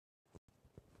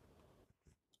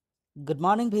Good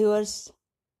morning, viewers.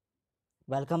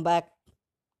 Welcome back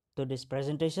to this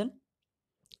presentation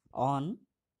on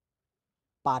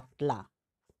Patla.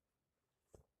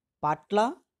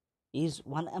 Patla is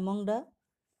one among the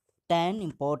 10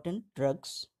 important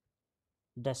drugs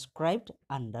described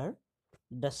under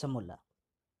Dasamula.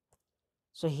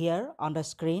 So, here on the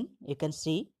screen, you can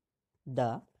see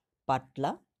the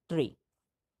Patla tree.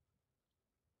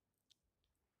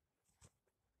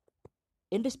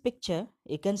 In this picture,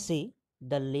 you can see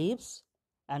the leaves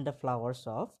and the flowers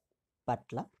of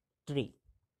Patla tree.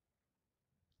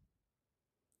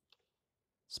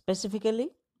 Specifically,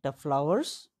 the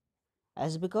flowers,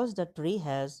 as because the tree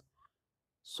has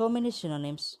so many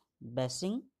synonyms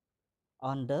basing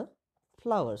on the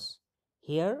flowers.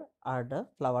 Here are the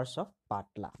flowers of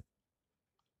Patla.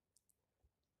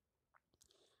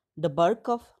 The bark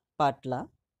of Patla.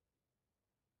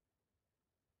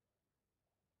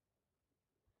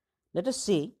 Let us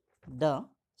see the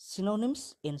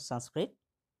synonyms in Sanskrit.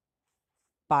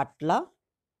 Patla,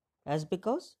 as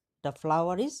because the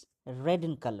flower is red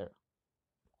in color.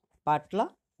 Patla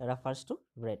refers to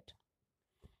red.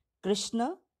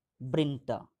 Krishna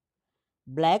Brinta,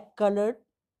 black colored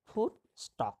food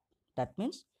stalk. That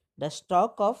means the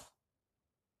stalk of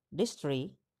this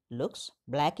tree looks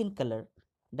black in color.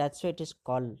 That's why it is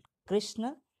called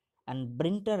Krishna, and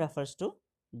Brinta refers to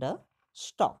the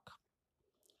stalk.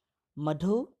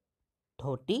 Madhu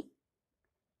Dhoti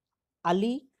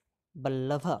Ali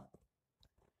Ballava.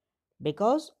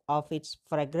 Because of its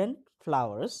fragrant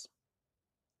flowers,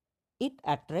 it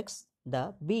attracts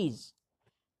the bees.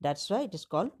 That's why it is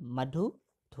called Madhu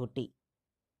Dhoti,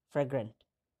 fragrant.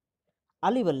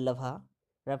 Ali Ballava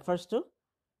refers to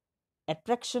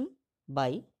attraction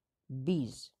by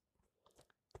bees.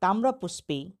 Tamra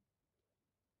Puspi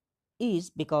is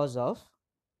because of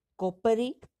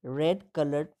coppery red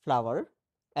colored flower,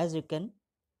 as you can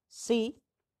see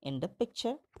in the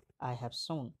picture I have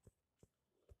shown.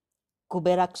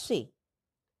 Kuberaksi,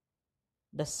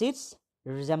 the seeds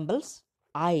resembles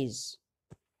eyes.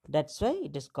 That's why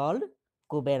it is called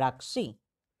Kuberaksi.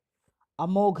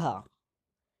 Amogha,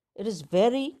 it is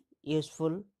very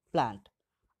useful plant.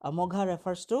 Amogha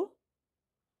refers to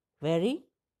very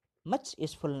much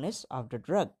usefulness of the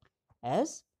drug,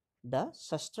 as the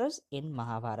Shastras in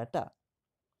Mahabharata.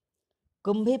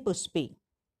 Kumbhi Puspi.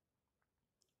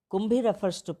 Kumbhi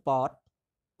refers to pot,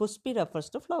 Puspi refers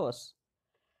to flowers.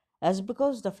 As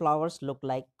because the flowers look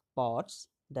like pots,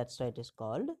 that's why it is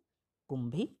called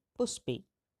Kumbhi Puspi.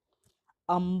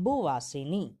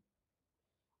 Ambuvasini,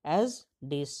 as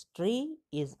this tree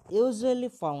is usually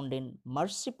found in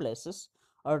marshy places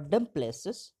or damp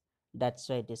places, that's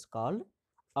why it is called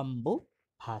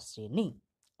Ambuvasini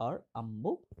or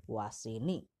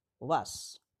Ambuvasini.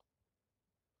 Was.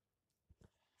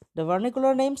 The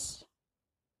vernacular names,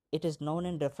 it is known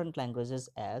in different languages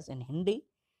as in Hindi,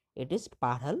 it is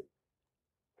Padhal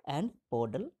and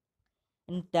Podal.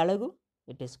 In Telugu,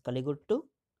 it is Kaliguttu,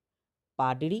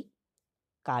 Padidi,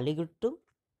 Kaliguttu,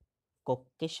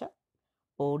 Kokkesha,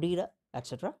 Podira,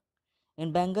 etc.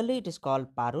 In Bengali, it is called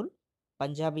Parul,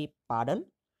 Punjabi Padal,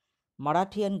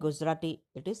 Marathi and Gujarati,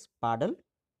 it is Padal,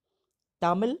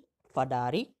 Tamil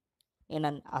Padari, in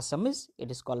an Assamese,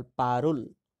 it is called Parul.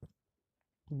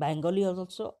 Bengali is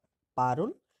also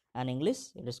Parul, and English,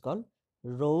 it is called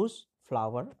Rose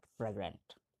Flower Fragrant.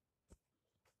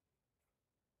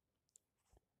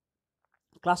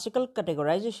 Classical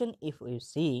categorization, if we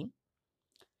see,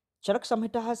 Charak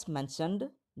Samhita has mentioned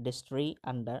this tree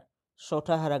under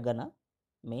Shotaharagana,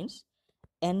 means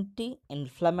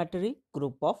anti-inflammatory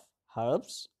group of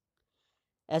herbs.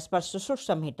 As per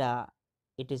Sushruta Samhita,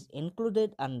 it is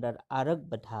included under Arag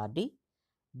Badhadi,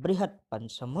 Brihat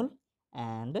Panchamul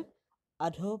and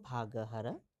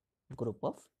Adhobhagahara group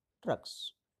of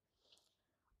drugs.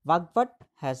 Vagvat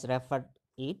has referred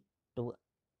it to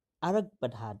Arag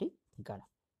Badhadi Gana.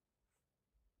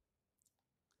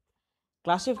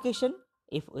 Classification,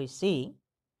 if we see,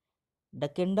 the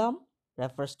kingdom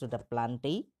refers to the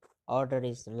plantae, order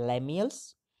is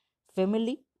Lemmiales,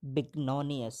 family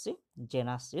Bignoniaceae,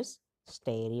 genus is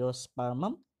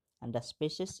Stereospermum, and the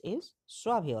species is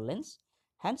suaveolens.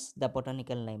 Hence, the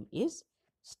botanical name is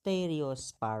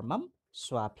Stereospermum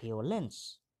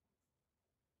suaveolens.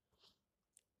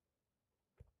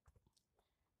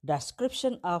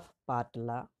 Description of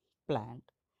Patala plant.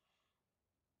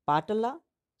 Patala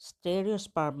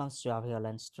Stereospermum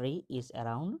suaveolens tree is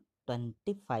around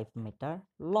 25 meter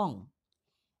long.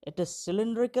 It is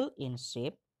cylindrical in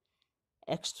shape,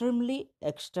 extremely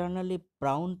externally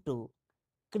brown to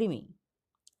creamy,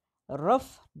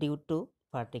 rough due to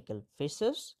vertical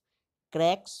fissures,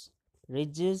 cracks,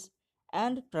 ridges,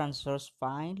 and transverse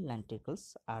fine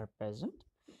lenticles are present.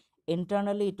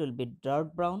 Internally, it will be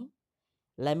dark brown,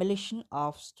 lamellation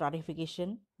of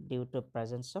stratification due to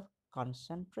presence of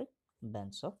concentric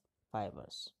bands of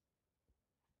fibers.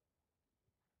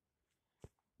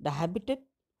 The habitat,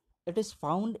 it is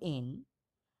found in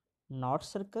North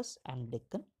Circus and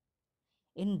Deccan,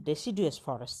 in deciduous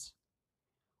forests,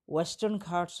 western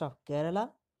Ghats of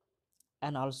Kerala,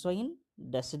 and also in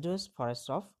deciduous forests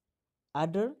of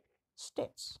other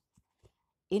states,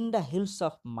 in the hills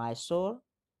of Mysore,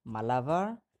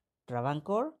 Malabar,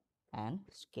 Travancore, and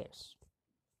Scarce.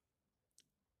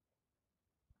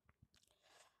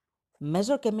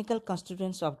 Major chemical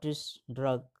constituents of this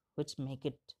drug which make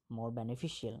it more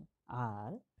beneficial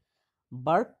are: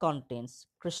 bark contains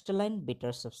crystalline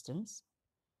bitter substance,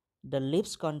 the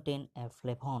leaves contain a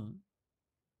flavone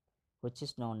which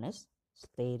is known as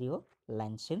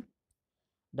stereolensin,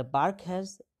 the bark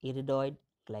has iridoid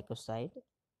glycoside,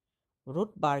 root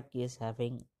bark is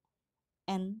having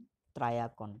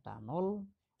N-triacontanol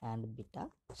and beta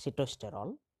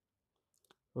sitosterol,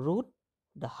 root,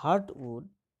 the heartwood,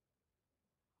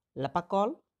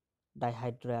 lapacol,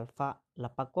 dihydroalpha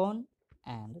lapacone,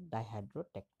 and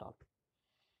dihydrotectol.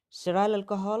 Cereal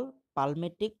alcohol,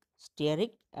 palmitic,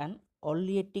 stearic, and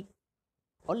oleic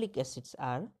acids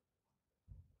are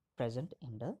present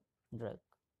in the drug.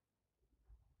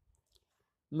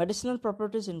 Medicinal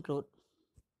properties include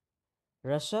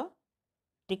rasa,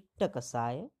 tikta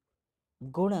kasaya,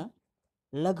 guna,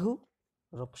 laghu,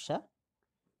 ruksha,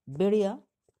 birya,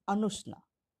 anusna.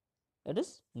 It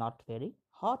is not very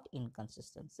hot in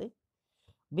consistency.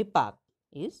 Vipak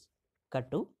is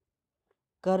katu,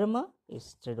 karma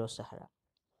is Stridosahara.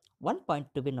 One point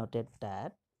to be noted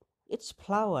that its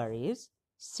flower is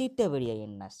Sitaviria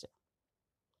in nature.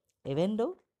 Even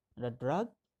though the drug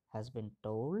has been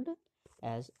told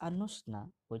as Anusna,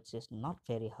 which is not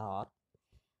very hot,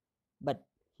 but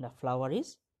the flower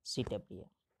is Sitaviria.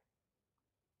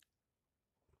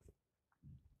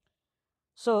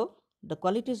 So, the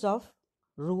qualities of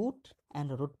root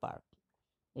and root bark.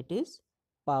 It is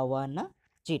Pavana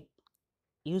Jit,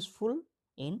 useful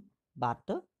in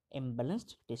Vata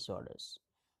imbalanced disorders.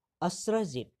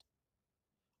 Asrajit,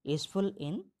 useful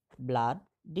in blood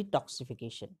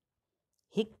detoxification.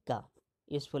 Hikka,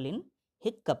 useful in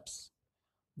hiccups.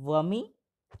 Vami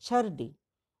Chardi,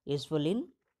 useful in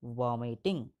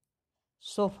vomiting.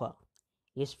 Sofa,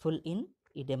 useful in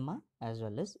edema as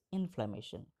well as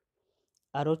inflammation.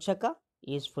 Arochaka,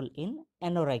 useful in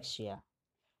anorexia.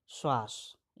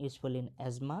 Swas, useful in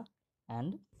asthma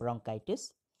and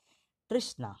bronchitis.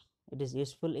 Trishna, it is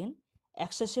useful in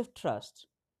excessive thirst.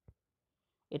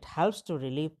 It helps to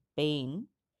relieve pain.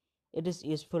 It is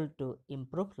useful to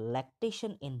improve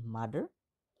lactation in mother.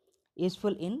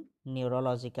 Useful in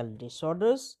neurological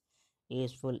disorders.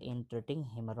 Useful in treating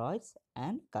hemorrhoids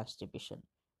and constipation.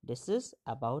 This is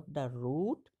about the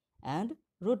root and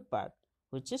root bark,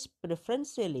 which is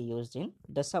preferentially used in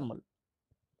Dasamul.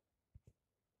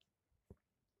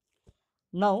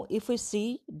 Now, if we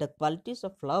see the qualities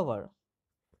of flower,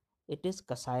 it is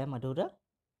Kasaya Madhura,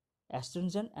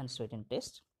 astringent and sweet in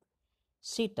taste.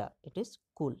 Sita, it is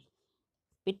cool.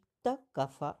 Pitta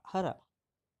Kapha Hara.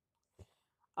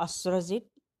 Asrajit,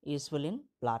 useful in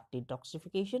blood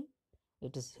detoxification.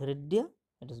 It is Hridya,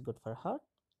 it is good for heart.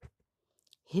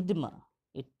 Hidma,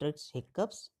 it treats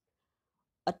hiccups.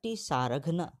 Ati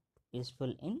Saraghna,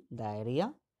 useful in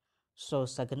diarrhea.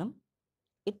 Sosagnam,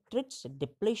 it treats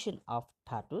depletion of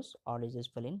dhatus or is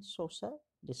useful in Sosa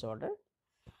disorder.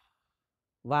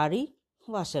 Vari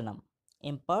Vasanam,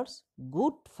 imparts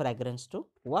good fragrance to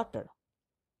water.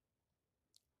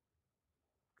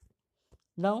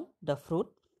 Now the fruit,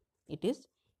 it is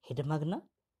Hidamagna,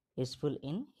 useful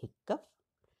in hiccup.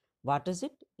 What is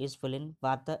it? Useful in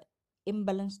Vata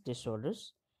imbalance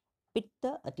disorders.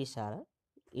 Pitta Atisara,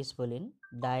 useful in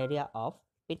diarrhea of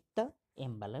Pitta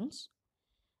imbalance.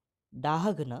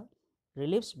 Dahagna,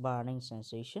 relieves burning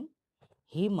sensation.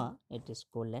 Hima, it is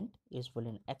coolant, useful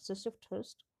in excessive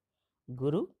thirst.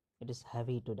 Guru, it is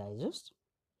heavy to digest.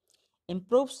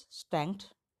 Improves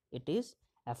strength, it is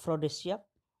aphrodisiac,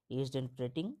 used in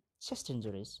treating chest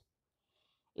injuries.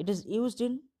 It is used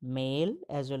in male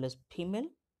as well as female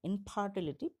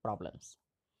infertility problems.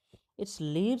 Its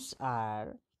leaves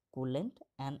are coolant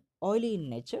and oily in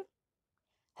nature,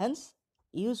 hence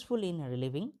useful in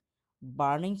relieving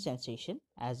burning sensation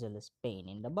as well as pain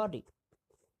in the body.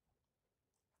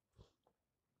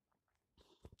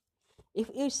 If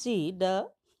you see the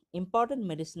important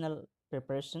medicinal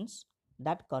preparations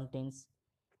that contains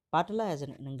Patala as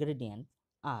an ingredient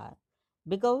are,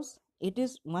 because it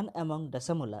is one among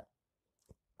Dasamula,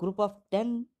 group of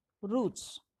 10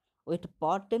 roots with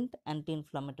potent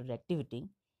anti-inflammatory activity.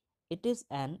 It is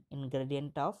an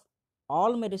ingredient of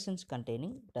all medicines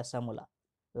containing dasamula,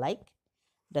 like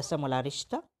dasamula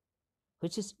rishta,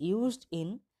 which is used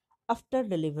in after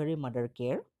delivery mother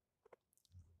care,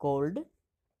 cold,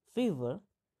 fever,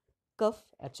 cough,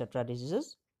 etc.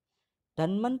 diseases.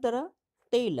 Dhanvantara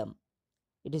Tailam,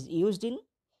 it is used in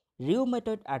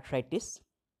rheumatoid arthritis,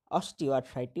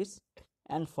 osteoarthritis,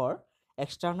 and for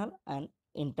external and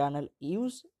internal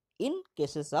use in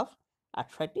cases of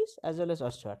arthritis as well as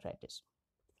osteoarthritis.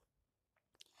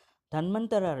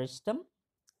 Dhanvantara Ristam,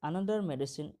 another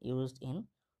medicine used in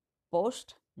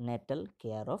postnatal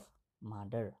care of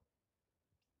mother.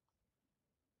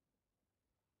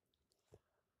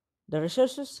 The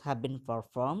researches have been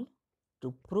performed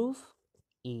to prove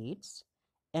its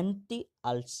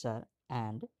anti-ulcer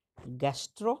and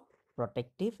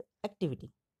gastroprotective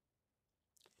activity.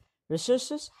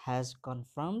 Researches has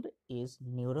confirmed its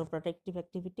neuroprotective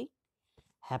activity,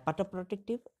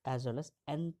 hepatoprotective as well as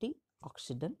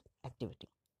antioxidant activity.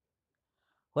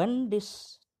 When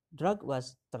this drug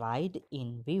was tried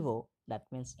in vivo, that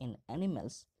means in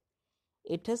animals,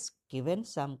 it has given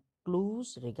some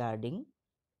clues regarding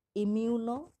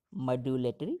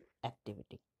immunomodulatory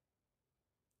activity.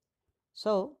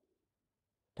 So,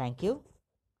 thank you.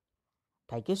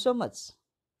 Thank you so much.